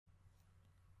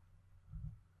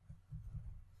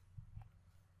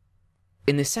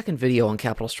In this second video on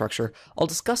capital structure, I'll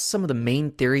discuss some of the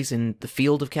main theories in the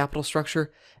field of capital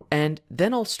structure, and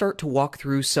then I'll start to walk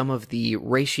through some of the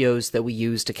ratios that we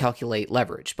use to calculate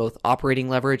leverage, both operating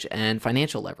leverage and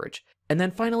financial leverage. And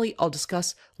then finally, I'll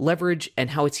discuss leverage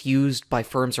and how it's used by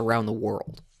firms around the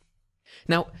world.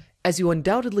 Now, as you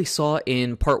undoubtedly saw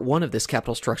in part 1 of this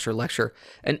capital structure lecture,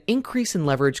 an increase in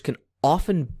leverage can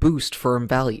often boost firm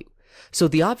value. So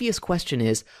the obvious question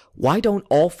is, why don't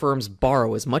all firms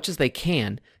borrow as much as they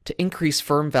can to increase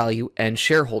firm value and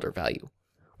shareholder value?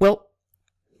 Well,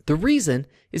 the reason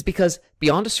is because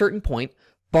beyond a certain point,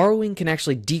 borrowing can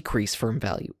actually decrease firm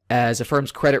value as a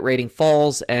firm's credit rating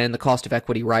falls and the cost of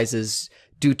equity rises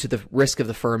due to the risk of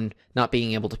the firm not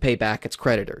being able to pay back its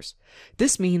creditors.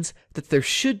 This means that there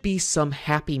should be some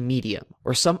happy medium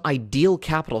or some ideal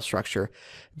capital structure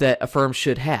that a firm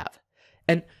should have.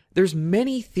 And there's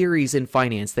many theories in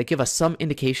finance that give us some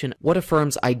indication what a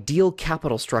firm's ideal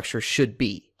capital structure should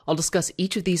be. I'll discuss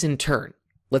each of these in turn.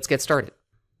 Let's get started.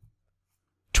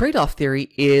 Trade-off theory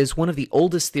is one of the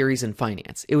oldest theories in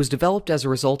finance. It was developed as a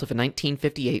result of a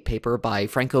 1958 paper by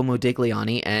Franco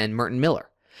Modigliani and Merton Miller.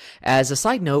 As a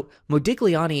side note,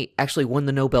 Modigliani actually won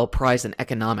the Nobel Prize in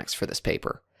economics for this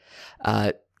paper.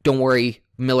 Don't worry,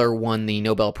 Miller won the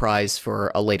Nobel Prize for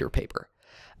a later paper.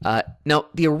 Now,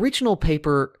 the original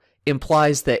paper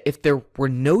implies that if there were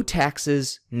no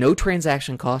taxes, no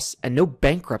transaction costs, and no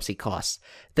bankruptcy costs,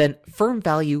 then firm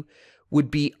value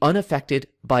would be unaffected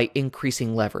by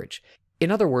increasing leverage. In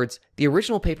other words, the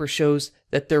original paper shows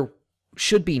that there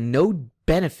should be no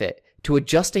benefit to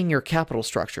adjusting your capital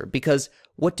structure because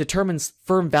what determines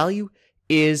firm value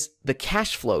is the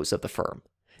cash flows of the firm.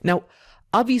 Now,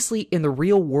 obviously, in the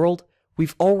real world,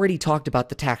 we've already talked about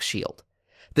the tax shield.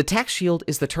 The tax shield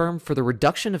is the term for the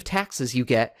reduction of taxes you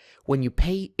get when you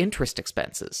pay interest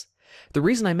expenses. The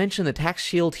reason I mention the tax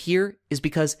shield here is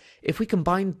because if we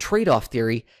combine trade-off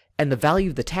theory and the value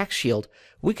of the tax shield,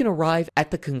 we can arrive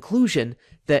at the conclusion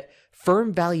that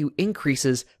firm value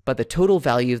increases by the total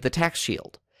value of the tax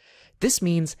shield. This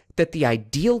means that the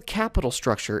ideal capital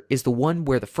structure is the one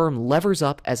where the firm levers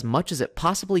up as much as it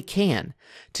possibly can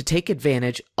to take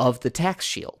advantage of the tax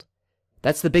shield.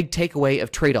 That's the big takeaway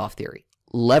of trade-off theory.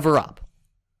 Lever up.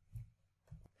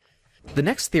 The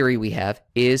next theory we have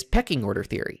is pecking order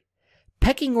theory.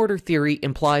 Pecking order theory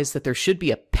implies that there should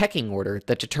be a pecking order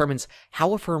that determines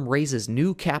how a firm raises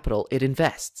new capital it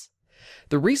invests.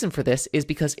 The reason for this is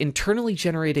because internally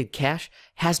generated cash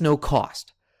has no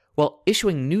cost, while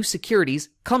issuing new securities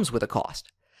comes with a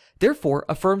cost. Therefore,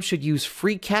 a firm should use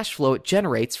free cash flow it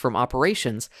generates from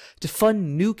operations to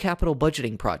fund new capital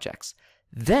budgeting projects.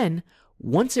 Then,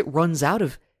 once it runs out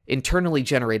of internally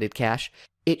generated cash,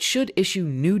 it should issue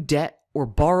new debt or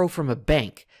borrow from a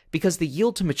bank because the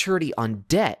yield to maturity on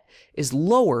debt is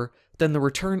lower than the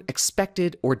return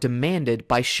expected or demanded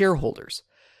by shareholders.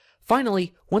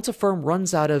 Finally, once a firm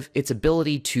runs out of its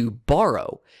ability to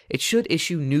borrow, it should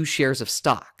issue new shares of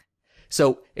stock.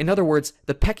 So, in other words,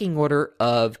 the pecking order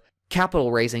of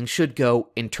capital raising should go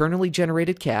internally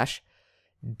generated cash,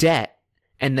 debt,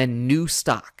 and then new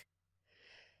stock.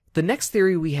 The next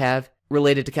theory we have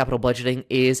related to capital budgeting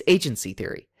is agency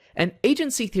theory. And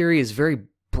agency theory is very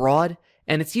broad,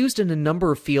 and it's used in a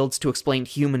number of fields to explain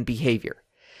human behavior.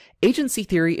 Agency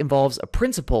theory involves a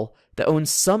principal that owns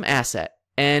some asset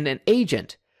and an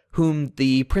agent whom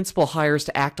the principal hires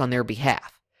to act on their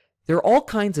behalf. There are all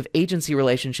kinds of agency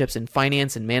relationships in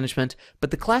finance and management,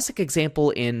 but the classic example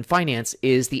in finance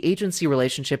is the agency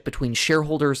relationship between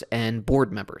shareholders and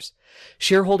board members.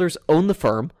 Shareholders own the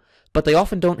firm, but they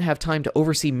often don't have time to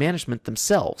oversee management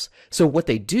themselves. So what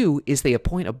they do is they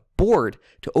appoint a board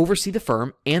to oversee the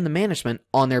firm and the management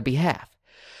on their behalf.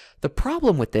 The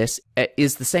problem with this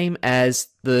is the same as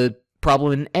the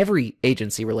problem in every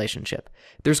agency relationship.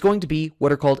 There's going to be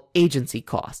what are called agency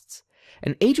costs.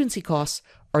 And agency costs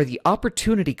are the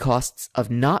opportunity costs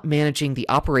of not managing the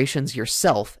operations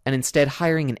yourself and instead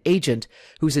hiring an agent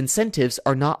whose incentives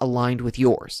are not aligned with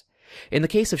yours. In the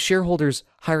case of shareholders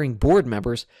hiring board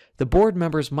members, the board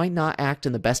members might not act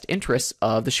in the best interests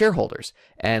of the shareholders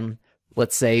and,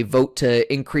 let's say, vote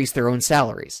to increase their own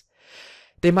salaries.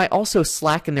 They might also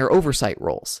slacken their oversight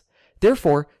roles.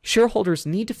 Therefore, shareholders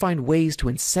need to find ways to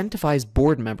incentivize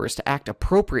board members to act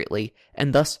appropriately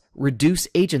and thus reduce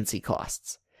agency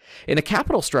costs. In a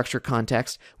capital structure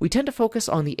context, we tend to focus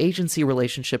on the agency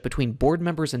relationship between board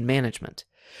members and management.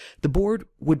 The board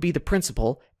would be the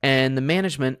principal, and the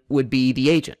management would be the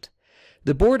agent.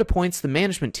 The board appoints the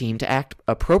management team to act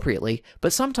appropriately,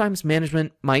 but sometimes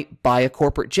management might buy a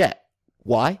corporate jet.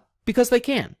 Why? Because they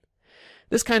can.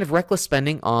 This kind of reckless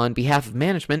spending on behalf of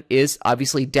management is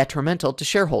obviously detrimental to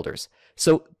shareholders,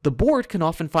 So the board can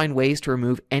often find ways to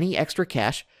remove any extra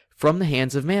cash from the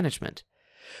hands of management.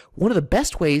 One of the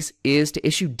best ways is to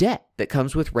issue debt that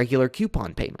comes with regular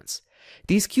coupon payments.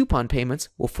 These coupon payments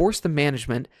will force the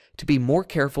management to be more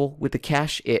careful with the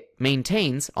cash it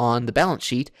maintains on the balance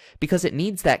sheet because it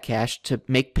needs that cash to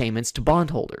make payments to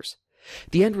bondholders.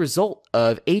 The end result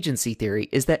of agency theory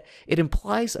is that it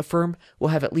implies a firm will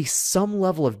have at least some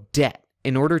level of debt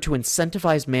in order to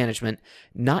incentivize management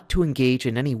not to engage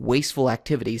in any wasteful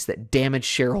activities that damage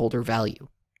shareholder value.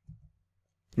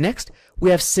 Next, we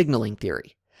have signaling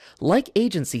theory. Like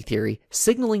agency theory,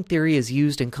 signaling theory is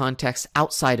used in contexts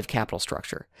outside of capital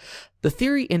structure. The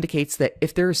theory indicates that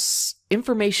if there's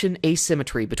information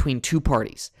asymmetry between two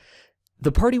parties,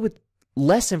 the party with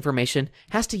less information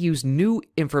has to use new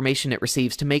information it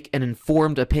receives to make an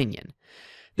informed opinion.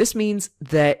 This means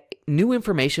that new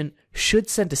information should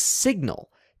send a signal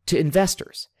to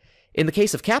investors. In the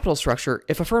case of capital structure,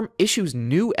 if a firm issues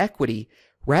new equity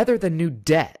rather than new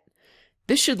debt,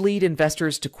 this should lead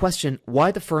investors to question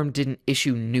why the firm didn't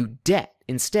issue new debt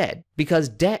instead, because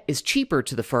debt is cheaper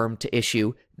to the firm to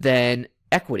issue than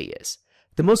equity is.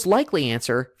 The most likely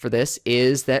answer for this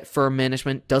is that firm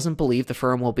management doesn't believe the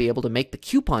firm will be able to make the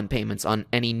coupon payments on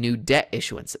any new debt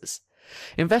issuances.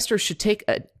 Investors should take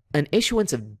an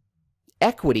issuance of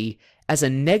equity as a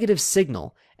negative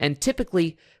signal, and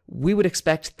typically we would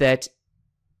expect that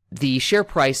the share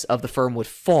price of the firm would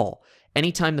fall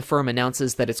anytime the firm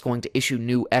announces that it's going to issue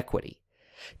new equity.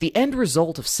 The end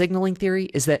result of signaling theory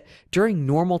is that during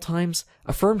normal times,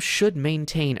 a firm should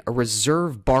maintain a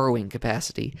reserve borrowing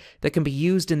capacity that can be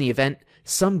used in the event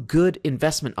some good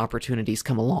investment opportunities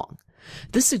come along.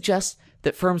 This suggests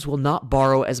that firms will not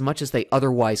borrow as much as they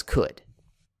otherwise could.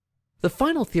 The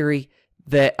final theory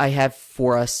that I have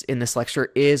for us in this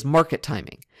lecture is market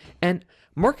timing. And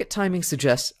market timing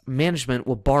suggests management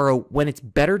will borrow when it's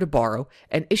better to borrow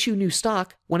and issue new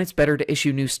stock when it's better to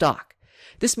issue new stock.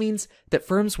 This means that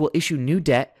firms will issue new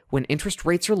debt when interest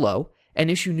rates are low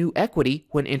and issue new equity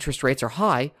when interest rates are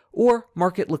high or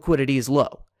market liquidity is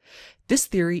low. This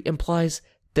theory implies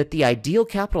that the ideal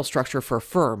capital structure for a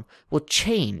firm will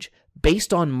change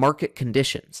based on market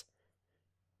conditions.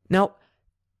 Now,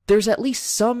 there's at least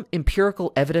some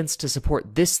empirical evidence to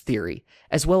support this theory,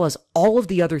 as well as all of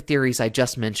the other theories I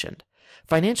just mentioned.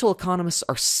 Financial economists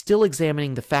are still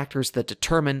examining the factors that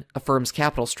determine a firm's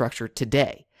capital structure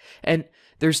today, and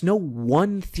there's no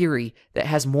one theory that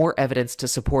has more evidence to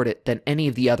support it than any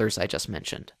of the others I just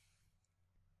mentioned.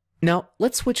 Now,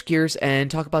 let's switch gears and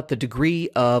talk about the degree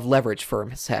of leverage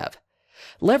firms have.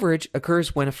 Leverage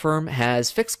occurs when a firm has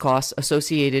fixed costs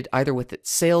associated either with its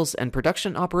sales and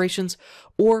production operations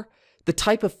or the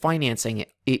type of financing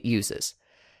it uses.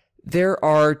 There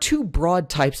are two broad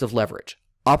types of leverage: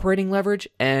 operating leverage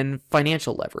and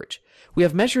financial leverage. We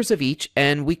have measures of each,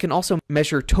 and we can also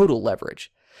measure total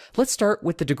leverage. Let's start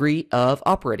with the degree of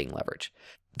operating leverage.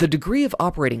 The degree of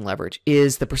operating leverage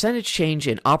is the percentage change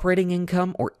in operating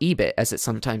income, or EBIT as it's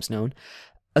sometimes known,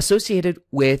 associated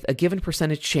with a given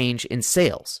percentage change in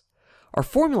sales. Our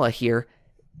formula here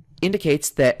indicates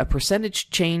that a percentage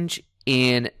change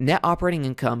in net operating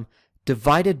income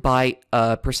divided by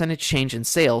a percentage change in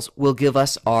sales will give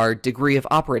us our degree of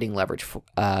operating leverage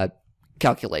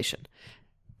calculation.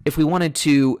 If we wanted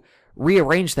to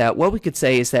rearrange that, what we could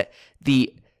say is that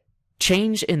the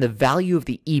change in the value of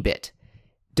the EBIT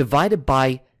divided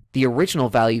by the original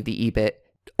value of the EBIT,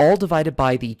 all divided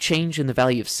by the change in the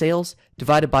value of sales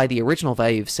divided by the original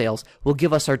value of sales, will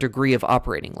give us our degree of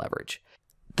operating leverage.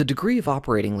 The degree of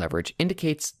operating leverage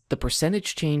indicates the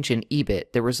percentage change in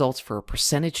EBIT that results for a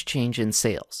percentage change in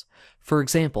sales. For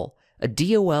example, a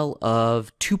DOL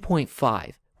of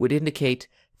 2.5 would indicate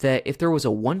that if there was a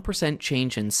 1%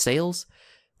 change in sales,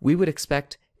 we would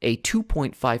expect a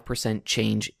 2.5%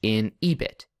 change in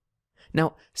EBIT.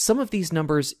 Now, some of these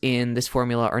numbers in this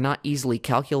formula are not easily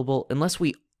calculable unless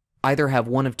we either have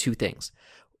one of two things.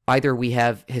 Either we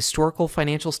have historical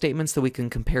financial statements that we can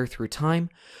compare through time,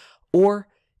 or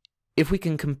if we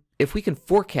can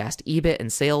forecast EBIT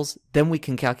and sales, then we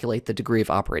can calculate the degree of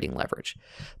operating leverage.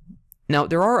 Now,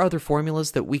 there are other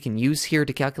formulas that we can use here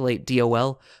to calculate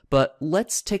DOL, but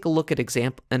let's take a look at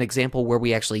an example where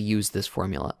we actually use this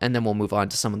formula, and then we'll move on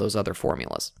to some of those other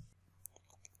formulas.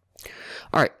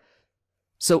 All right,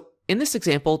 so in this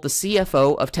example, the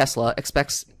CFO of Tesla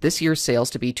expects this year's sales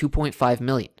to be 2.5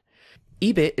 million.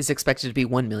 EBIT is expected to be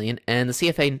 1 million, and the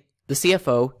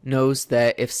CFO knows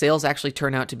that if sales actually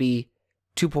turn out to be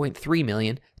 2.3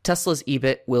 million, Tesla's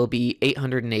EBIT will be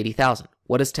 880,000.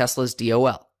 What is Tesla's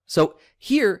DOL? So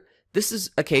here, this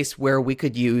is a case where we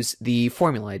could use the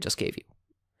formula I just gave you.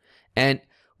 And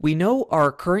we know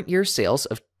our current year's sales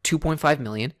of 2.5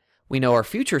 million. We know our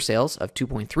future sales of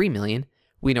 2.3 million.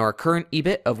 We know our current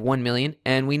EBIT of 1 million,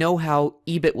 and we know how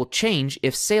EBIT will change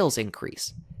if sales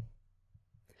increase.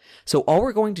 So all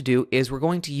we're going to do is we're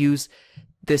going to use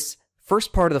this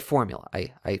first part of the formula.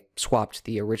 I swapped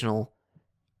the original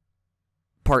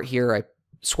part here. I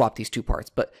swapped these two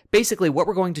parts. But basically what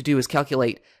we're going to do is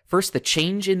calculate first the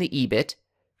change in the EBIT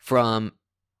from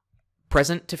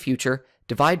present to future,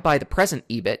 divide by the present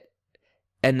EBIT,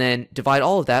 and then divide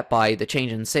all of that by the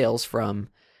change in sales from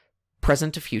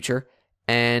present to future,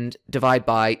 and divide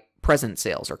by present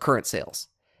sales or current sales.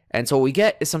 And so what we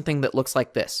get is something that looks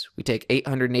like this. We take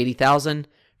 880,000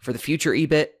 for the future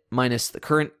EBIT minus the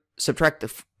current, subtract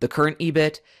the current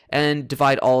EBIT, and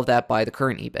divide all of that by the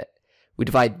current EBIT. We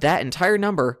divide that entire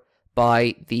number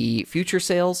by the future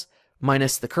sales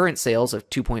minus the current sales of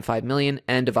 2.5 million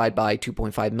and divide by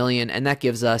 2.5 million, and that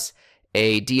gives us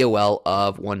a DOL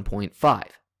of 1.5.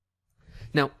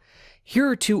 Now, here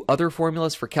are two other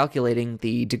formulas for calculating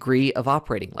the degree of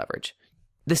operating leverage.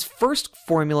 This first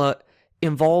formula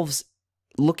involves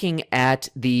looking at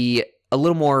a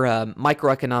little more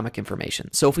microeconomic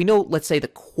information. So if we know, let's say, the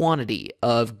quantity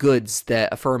of goods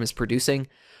that a firm is producing,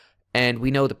 and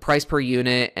we know the price per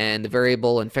unit and the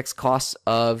variable and fixed costs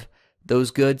of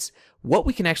those goods, what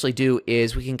we can actually do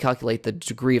is we can calculate the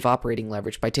degree of operating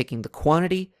leverage by taking the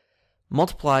quantity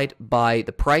multiplied by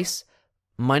the price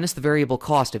minus the variable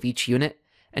cost of each unit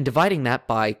and dividing that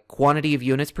by quantity of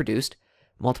units produced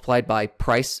multiplied by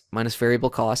price minus variable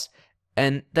costs,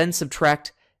 and then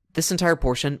subtract this entire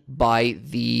portion by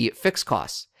the fixed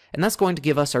costs. And that's going to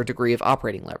give us our degree of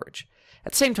operating leverage.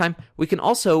 At the same time, we can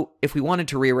also, if we wanted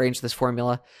to rearrange this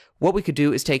formula, what we could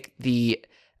do is take the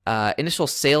initial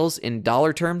sales in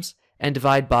dollar terms and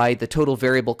divide by the total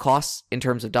variable costs in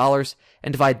terms of dollars,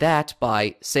 and divide that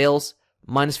by sales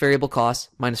minus variable costs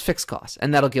minus fixed costs,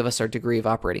 and that'll give us our degree of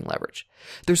operating leverage.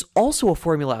 There's also a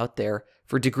formula out there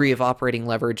for degree of operating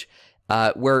leverage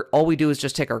where all we do is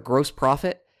just take our gross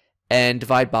profit and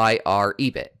divide by our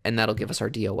EBIT, and that'll give us our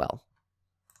DOL.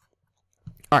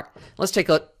 All right, let's take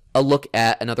a look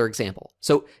at another example.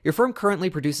 So your firm currently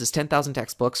produces 10,000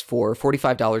 textbooks for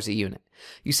 $45 a unit.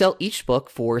 You sell each book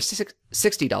for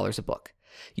 $60 a book.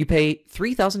 You pay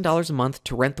 $3,000 a month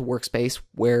to rent the workspace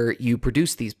where you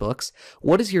produce these books.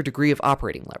 What is your degree of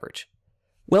operating leverage?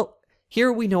 Well,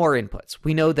 here we know our inputs.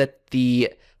 We know that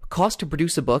the cost to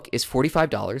produce a book is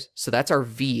 $45, so that's our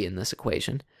V in this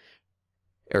equation,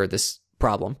 or this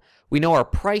problem. We know our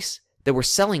price that we're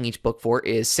selling each book for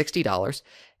is $60.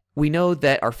 We know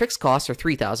that our fixed costs are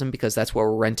 $3,000 because that's what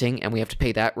we're renting and we have to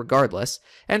pay that regardless.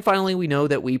 And finally, we know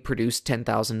that we produce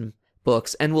 10,000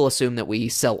 books and we'll assume that we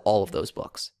sell all of those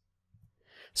books.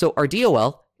 So our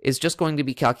DOL is just going to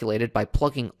be calculated by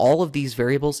plugging all of these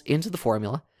variables into the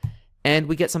formula, and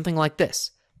we get something like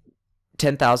this.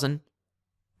 10,000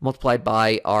 multiplied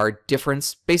by our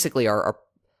difference, basically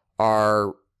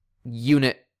our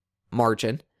unit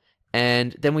margin,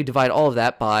 and then we divide all of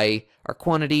that by our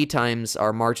quantity times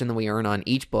our margin that we earn on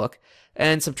each book,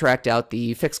 and subtract out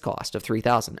the fixed cost of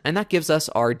 3,000. And that gives us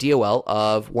our DOL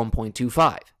of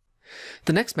 1.25.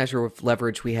 The next measure of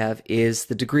leverage we have is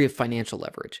the degree of financial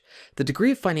leverage. The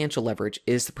degree of financial leverage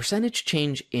is the percentage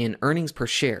change in earnings per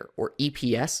share, or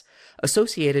EPS,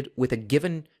 associated with a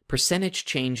given percentage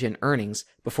change in earnings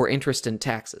before interest and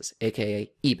taxes,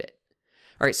 aka EBIT.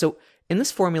 All right, so in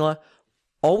this formula,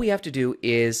 all we have to do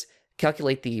is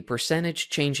calculate the percentage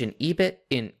change in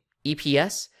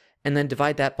EPS, and then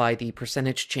divide that by the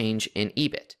percentage change in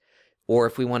EBIT. Or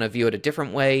if we want to view it a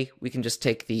different way, we can just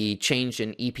take the change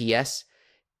in EPS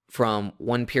from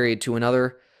one period to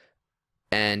another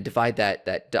and divide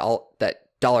that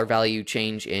dollar value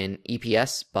change in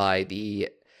EPS by the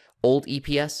old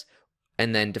EPS,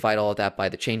 and then divide all of that by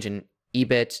the change in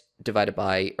EBIT divided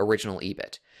by original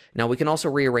EBIT. Now we can also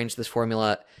rearrange this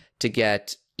formula to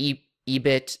get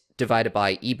EBIT divided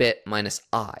by EBIT minus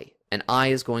I, and I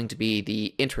is going to be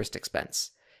the interest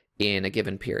expense in a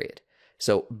given period.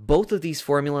 So both of these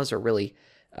formulas, or really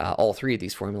all three of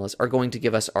these formulas, are going to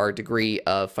give us our degree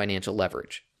of financial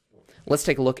leverage. Let's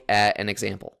take a look at an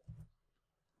example.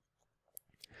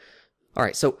 All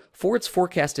right, so Ford's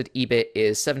forecasted EBIT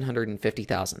is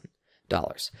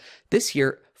 $750,000. This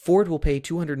year, Ford will pay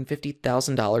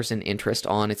 $250,000 in interest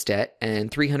on its debt and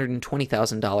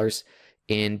 $320,000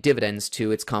 in dividends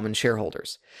to its common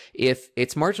shareholders. If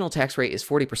its marginal tax rate is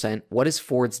 40%, what is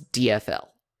Ford's DFL?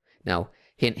 Now,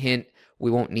 hint, hint,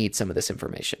 we won't need some of this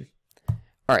information.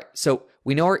 All right, so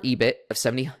we know our EBIT of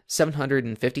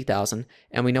 $750,000,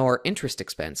 and we know our interest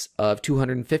expense of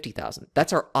 $250,000.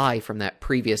 That's our I from that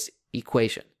previous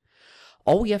equation.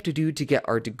 All we have to do to get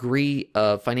our degree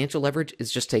of financial leverage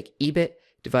is just take EBIT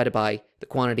divided by the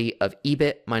quantity of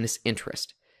EBIT minus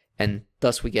interest. And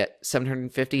thus we get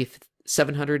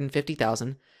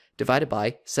 750,000 divided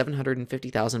by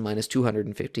 750,000 minus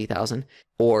 250,000,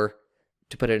 or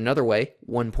to put it another way,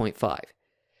 1.5.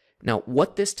 Now,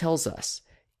 what this tells us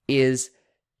is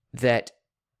that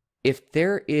if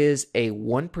there is a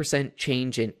 1%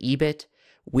 change in EBIT,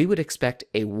 we would expect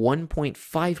a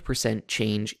 1.5%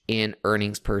 change in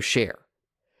earnings per share.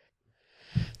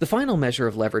 The final measure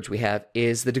of leverage we have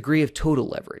is the degree of total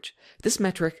leverage. This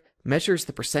metric measures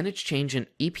the percentage change in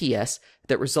EPS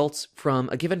that results from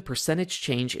a given percentage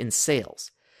change in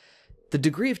sales. The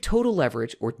degree of total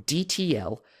leverage, or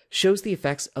DTL, shows the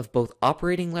effects of both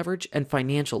operating leverage and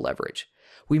financial leverage.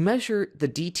 We measure the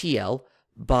DTL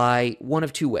by one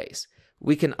of two ways.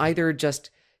 We can either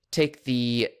just take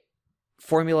the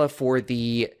formula for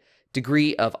the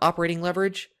degree of operating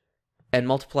leverage and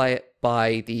multiply it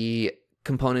by the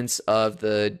components of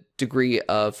the degree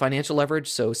of financial leverage.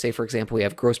 So say, for example, we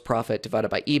have gross profit divided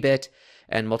by EBIT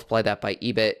and multiply that by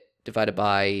EBIT divided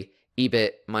by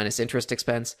EBIT minus interest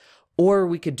expense. Or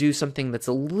we could do something that's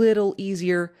a little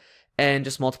easier and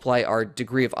just multiply our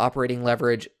degree of operating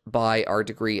leverage by our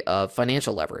degree of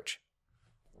financial leverage.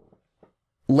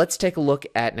 Let's take a look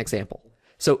at an example.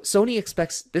 So Sony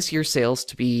expects this year's sales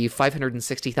to be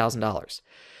 $560,000.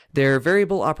 Their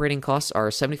variable operating costs are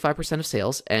 75% of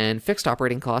sales, and fixed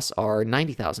operating costs are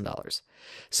 $90,000.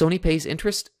 Sony pays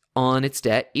interest on its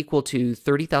debt equal to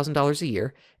 $30,000 a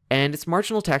year, and its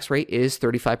marginal tax rate is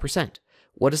 35%.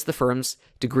 What is the firm's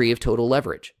degree of total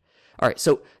leverage? All right,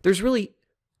 so there's really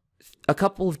a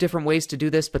couple of different ways to do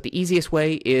this, but the easiest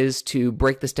way is to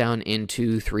break this down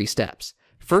into 3 steps.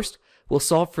 First, we'll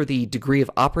solve for the degree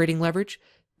of operating leverage.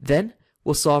 Then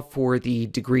we'll solve for the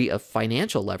degree of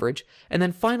financial leverage. And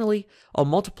then finally, I'll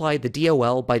multiply the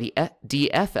DOL by the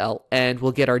DFL, and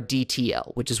we'll get our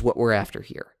DTL, which is what we're after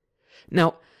here.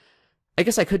 Now, I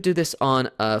guess I could do this on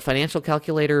a financial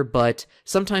calculator, but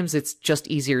sometimes it's just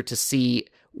easier to see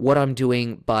what I'm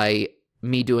doing by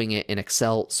me doing it in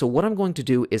Excel. So what I'm going to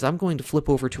do is I'm going to flip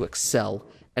over to Excel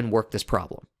and work this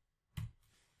problem.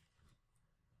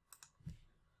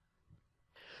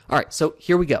 All right, so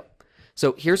here we go.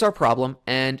 So here's our problem,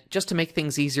 and just to make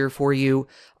things easier for you,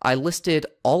 I listed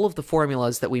all of the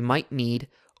formulas that we might need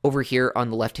over here on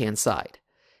the left-hand side.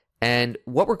 And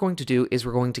what we're going to do is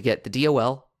we're going to get the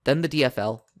DOL, then the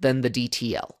DFL, then the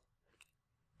DTL.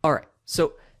 All right,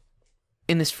 so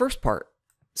in this first part,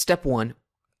 step 1,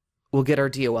 we'll get our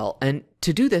DOL. And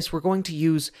to do this, we're going to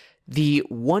use the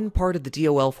one part of the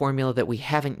DOL formula that we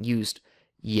haven't used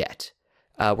yet.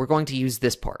 We're going to use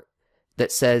this part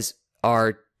that says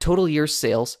our total year's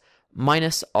sales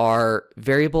minus our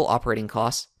variable operating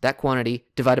costs, that quantity,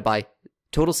 divided by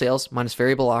total sales minus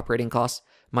variable operating costs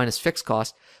minus fixed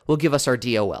costs will give us our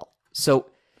DOL. So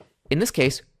in this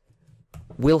case,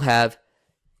 we'll have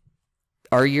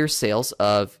our year's sales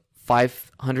of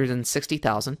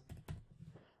 $560,000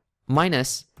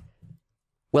 minus,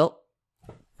 well,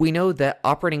 we know that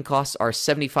operating costs are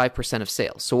 75% of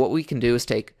sales. So what we can do is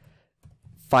take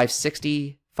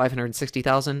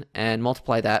 560,000 and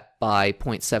multiply that by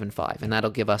 0.75, and that'll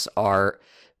give us our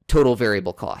total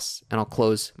variable costs. And I'll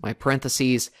close my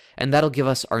parentheses, and that'll give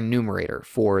us our numerator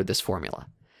for this formula.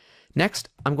 Next,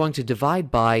 I'm going to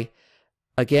divide by,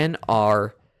 again,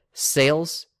 our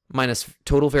sales minus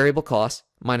total variable costs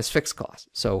minus fixed costs.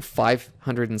 So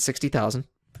 560,000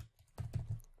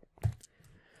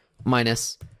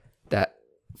 minus that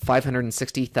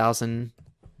 560,000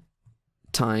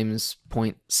 times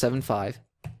 0.75,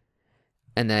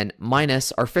 and then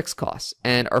minus our fixed costs.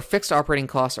 And our fixed operating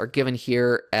costs are given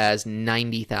here as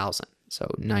 90,000. So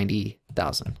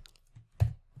 90,000.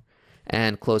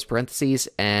 And close parentheses,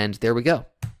 and there we go.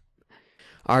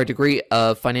 Our degree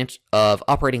of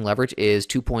operating leverage is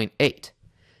 2.8.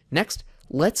 Next,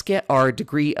 let's get our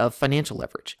degree of financial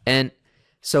leverage. And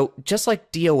so just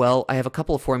like DOL, I have a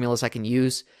couple of formulas I can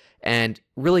use, and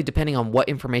really depending on what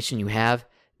information you have,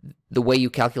 the way you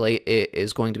calculate it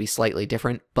is going to be slightly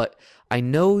different. But I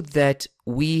know that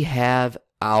we have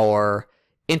our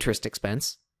interest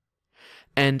expense,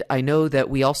 and I know that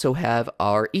we also have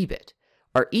our EBIT.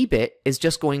 Our EBIT is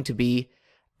just going to be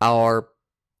our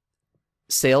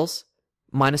sales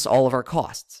minus all of our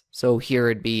costs. So here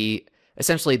it'd be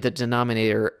essentially the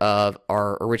denominator of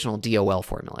our original DOL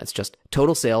formula. It's just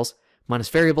total sales minus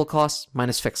variable costs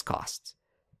minus fixed costs.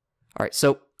 All right,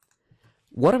 so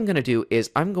what I'm going to do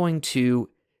is I'm going to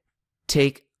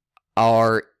take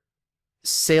our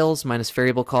sales minus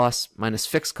variable costs minus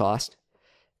fixed cost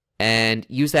and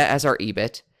use that as our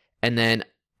EBIT, and then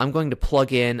I'm going to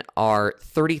plug in our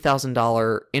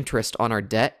 $30,000 interest on our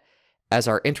debt as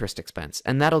our interest expense,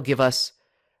 and that'll give us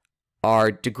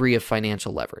our degree of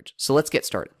financial leverage. So let's get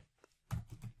started.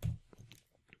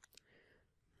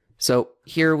 So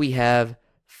here we have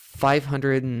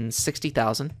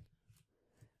 560,000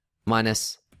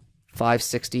 minus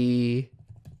 560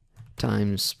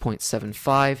 times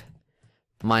 0.75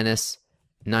 minus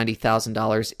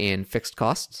 $90,000 in fixed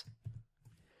costs.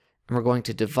 And we're going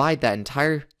to divide that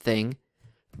entire thing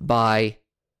by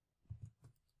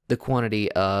the quantity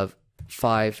of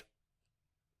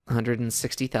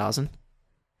 560,000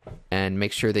 and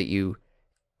make sure that you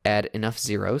add enough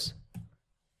zeros,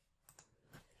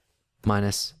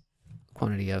 minus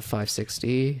quantity of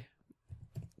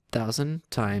 560,000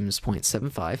 times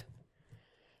 0.75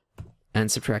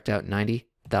 and subtract out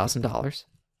 $90,000.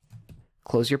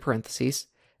 Close your parentheses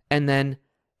and then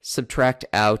subtract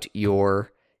out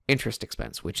your interest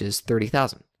expense, which is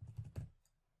 30,000.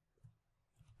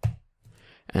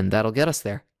 And that'll get us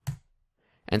there.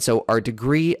 And so our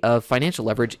degree of financial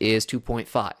leverage is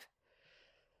 2.5.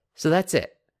 So that's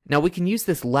it. Now we can use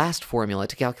this last formula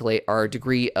to calculate our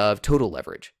degree of total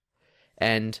leverage.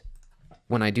 And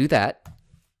when I do that,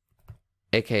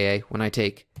 aka when I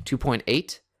take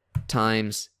 2.8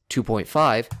 times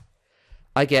 2.5,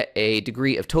 I get a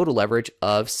degree of total leverage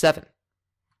of 7.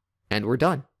 And we're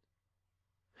done.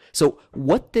 So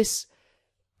what this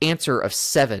answer of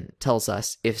 7 tells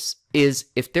us is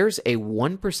if there's a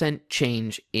 1%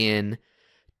 change in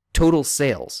total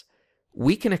sales,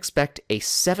 we can expect a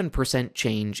 7%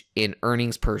 change in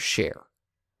earnings per share.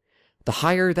 The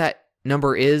higher that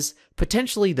number is,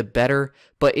 potentially the better,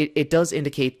 but it does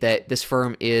indicate that this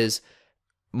firm is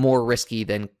more risky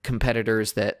than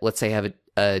competitors that, let's say, have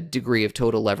a degree of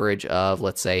total leverage of,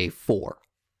 let's say, 4.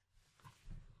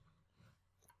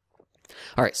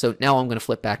 All right, so now I'm going to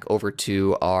flip back over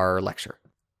to our lecture.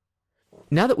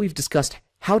 Now that we've discussed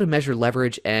how to measure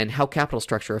leverage and how capital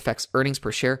structure affects earnings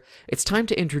per share, it's time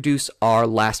to introduce our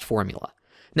last formula.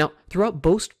 Now, throughout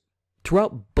both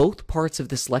parts of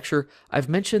this lecture, I've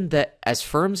mentioned that as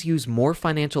firms use more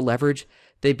financial leverage,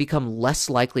 they become less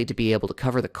likely to be able to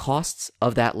cover the costs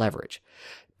of that leverage.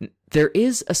 There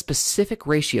is a specific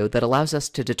ratio that allows us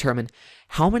to determine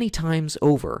how many times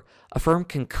over a firm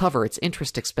can cover its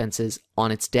interest expenses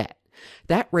on its debt.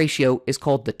 That ratio is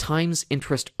called the times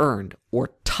interest earned,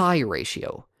 or TIE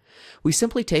ratio. We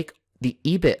simply take the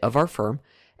EBIT of our firm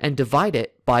and divide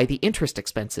it by the interest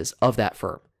expenses of that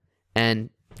firm. And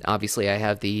obviously I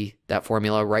have that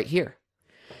formula right here.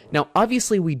 Now,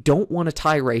 obviously we don't want a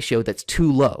TIE ratio that's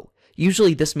too low.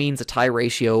 Usually this means a TIE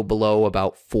ratio below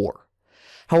about 4.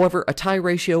 However, a TIE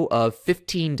ratio of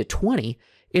 15 to 20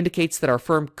 indicates that our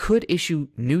firm could issue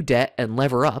new debt and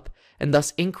lever up, and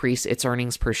thus increase its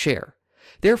earnings per share.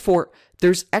 Therefore,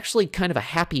 there's actually kind of a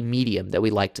happy medium that we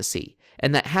like to see,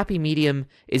 and that happy medium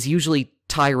is usually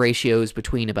TIE ratios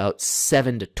between about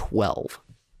 7 to 12.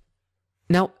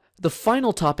 Now, the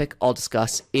final topic I'll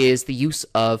discuss is the use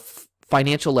of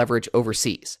financial leverage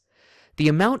overseas. The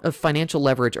amount of financial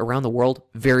leverage around the world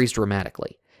varies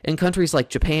dramatically. In countries like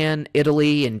Japan,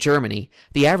 Italy, and Germany,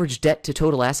 the average debt to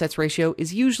total assets ratio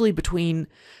is usually between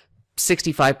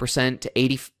 65%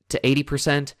 to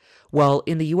 80%, while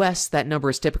in the US, that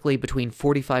number is typically between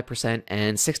 45%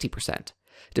 and 60%,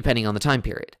 depending on the time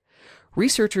period.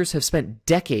 Researchers have spent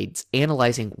decades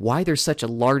analyzing why there's such a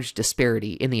large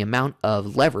disparity in the amount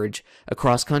of leverage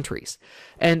across countries.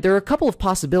 And there are a couple of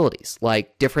possibilities,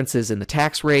 like differences in the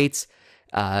tax rates,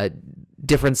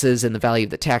 differences in the value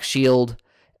of the tax shield,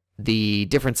 the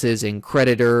differences in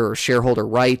creditor or shareholder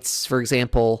rights, for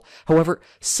example. However,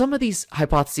 some of these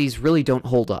hypotheses really don't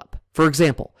hold up. For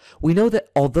example, we know that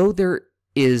although there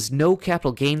is no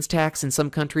capital gains tax in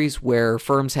some countries where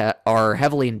firms are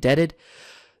heavily indebted,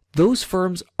 those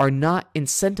firms are not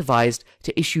incentivized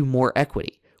to issue more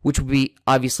equity, which would be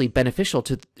obviously beneficial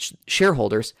to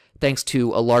shareholders thanks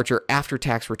to a larger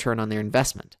after-tax return on their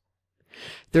investment.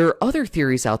 There are other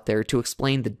theories out there to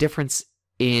explain the difference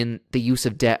in the use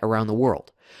of debt around the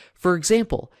world. For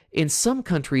example, in some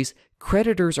countries,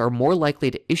 creditors are more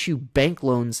likely to issue bank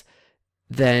loans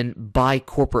than buy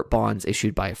corporate bonds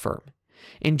issued by a firm.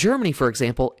 In Germany, for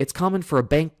example, it's common for a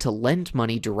bank to lend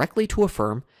money directly to a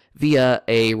firm via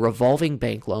a revolving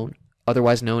bank loan,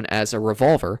 otherwise known as a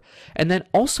revolver, and then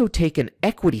also take an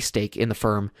equity stake in the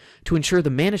firm to ensure the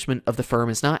management of the firm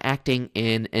is not acting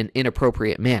in an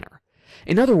inappropriate manner.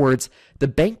 In other words, the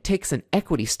bank takes an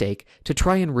equity stake to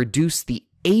try and reduce the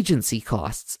agency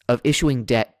costs of issuing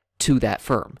debt to that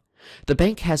firm. The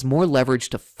bank has more leverage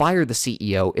to fire the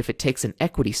CEO if it takes an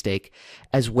equity stake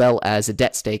as well as a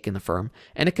debt stake in the firm,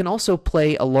 and it can also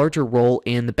play a larger role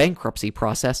in the bankruptcy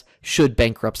process should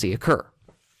bankruptcy occur.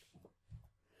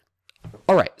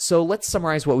 All right, so let's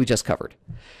summarize what we just covered.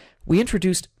 We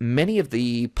introduced many of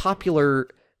the popular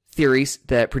theories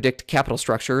that predict capital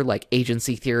structure, like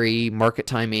agency theory, market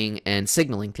timing, and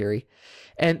signaling theory,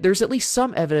 and there's at least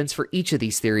some evidence for each of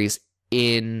these theories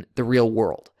in the real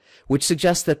world, which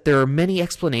suggests that there are many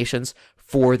explanations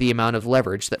for the amount of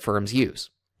leverage that firms use.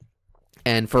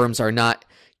 And firms are not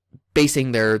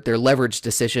basing their leverage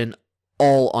decision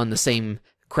all on the same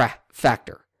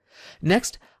factor.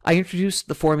 Next, I introduced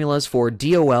the formulas for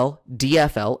DOL,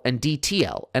 DFL, and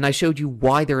DTL, and I showed you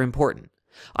why they're important.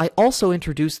 I also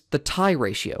introduced the tie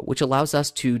ratio, which allows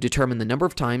us to determine the number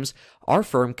of times our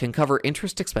firm can cover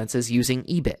interest expenses using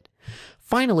EBIT.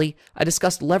 Finally, I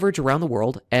discussed leverage around the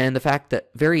world and the fact that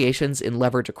variations in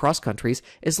leverage across countries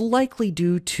is likely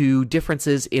due to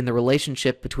differences in the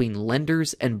relationship between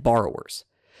lenders and borrowers.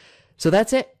 So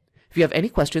that's it. If you have any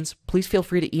questions, please feel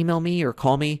free to email me or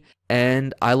call me,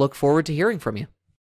 and I look forward to hearing from you.